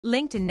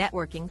LinkedIn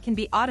networking can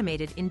be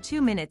automated in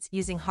 2 minutes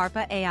using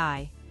HARPA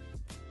AI.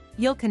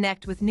 You'll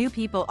connect with new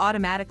people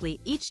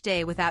automatically each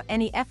day without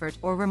any effort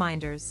or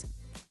reminders.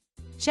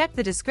 Check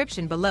the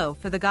description below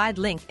for the guide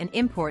link and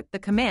import the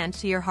command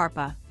to your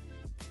HARPA.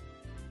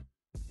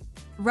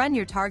 Run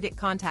your target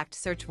contact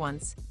search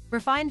once.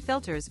 Refine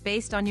filters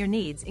based on your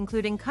needs,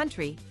 including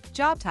country,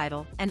 job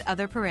title, and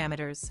other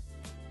parameters.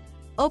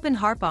 Open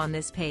HARPA on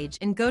this page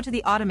and go to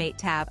the Automate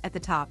tab at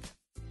the top.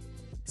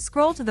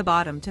 Scroll to the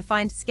bottom to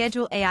find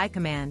Schedule AI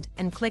command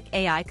and click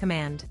AI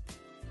command.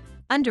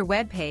 Under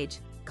Web page,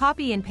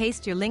 copy and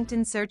paste your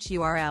LinkedIn search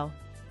URL.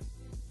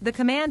 The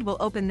command will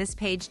open this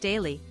page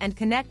daily and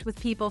connect with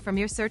people from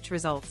your search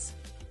results.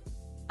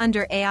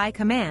 Under AI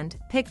command,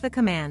 pick the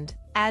command.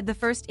 Add the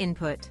first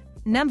input.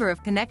 Number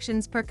of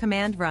connections per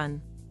command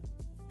run.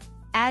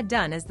 Add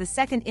done as the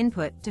second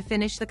input to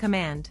finish the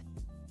command.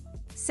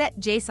 Set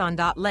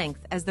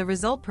JSON.length as the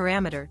result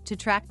parameter to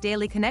track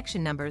daily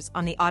connection numbers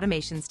on the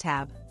Automations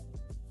tab.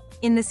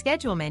 In the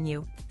Schedule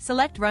menu,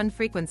 select Run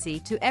Frequency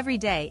to every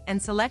day and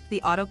select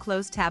the Auto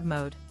Close tab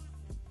mode.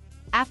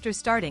 After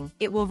starting,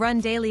 it will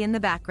run daily in the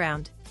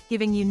background,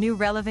 giving you new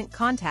relevant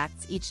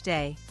contacts each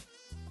day.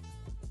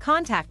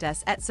 Contact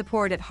us at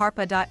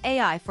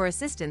support@harpa.ai for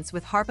assistance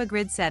with HARPA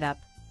Grid setup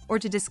or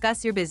to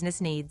discuss your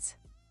business needs.